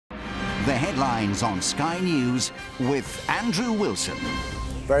The headlines on Sky News with Andrew Wilson.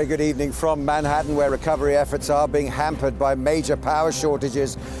 Very good evening from Manhattan, where recovery efforts are being hampered by major power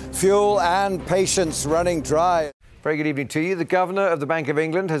shortages, fuel and patience running dry. Very good evening to you. The Governor of the Bank of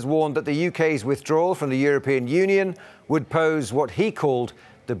England has warned that the UK's withdrawal from the European Union would pose what he called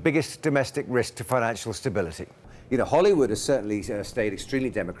the biggest domestic risk to financial stability. You know, Hollywood has certainly stayed extremely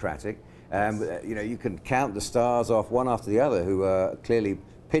democratic. You know, you can count the stars off one after the other who are clearly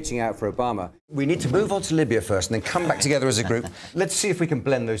pitching out for Obama. We need to move on to Libya first and then come back together as a group. Let's see if we can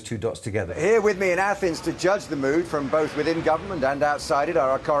blend those two dots together. Here with me in Athens to judge the mood from both within government and outside it are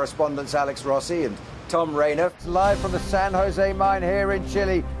our correspondents Alex Rossi and Tom Rayner. Live from the San Jose mine here in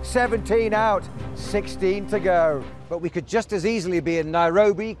Chile. 17 out, 16 to go. But we could just as easily be in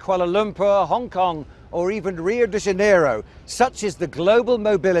Nairobi, Kuala Lumpur, Hong Kong, or even Rio de Janeiro. Such is the global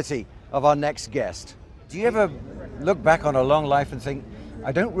mobility of our next guest. Do you ever look back on a long life and think,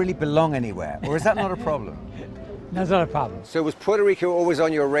 I don't really belong anywhere? Or is that not a problem? That's not a problem. So was Puerto Rico always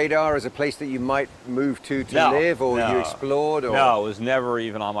on your radar as a place that you might move to live, or you explored? Or? No, it was never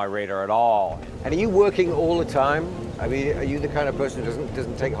even on my radar at all. And are you working all the time? I mean, are you the kind of person who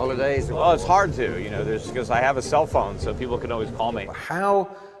doesn't take holidays? Or? Well, it's hard to, you know, because I have a cell phone, so people can always call me. How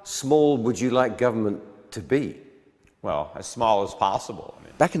small would you like government to be? Well, as small as possible. I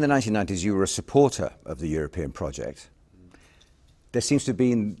mean, back in the 1990s, you were a supporter of the European project. There seems to have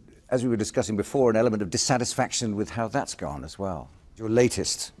been, as we were discussing before, an element of dissatisfaction with how that's gone as well. Your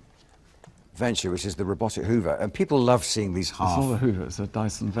latest venture, which is the robotic Hoover, and people love seeing these half... It's not a Hoover, it's a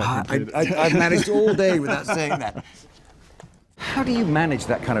Dyson vacuum. I've managed all day without saying that. How do you manage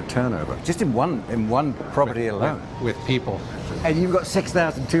that kind of turnover, just in one property alone? With people. And you've got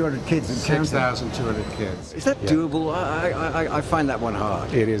 6,200 kids in 6,200 kids. Is that doable? I find that one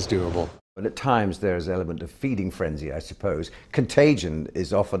hard. It is doable. And at times there's an element of feeding frenzy, I suppose. Contagion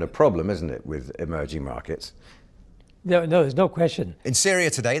is often a problem, isn't it, with emerging markets? No, there's no question. In Syria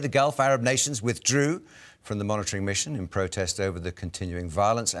today, the Gulf Arab nations withdrew from the monitoring mission in protest over the continuing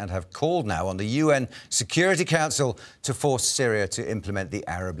violence and have called now on the UN Security Council to force Syria to implement the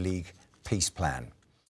Arab League peace plan.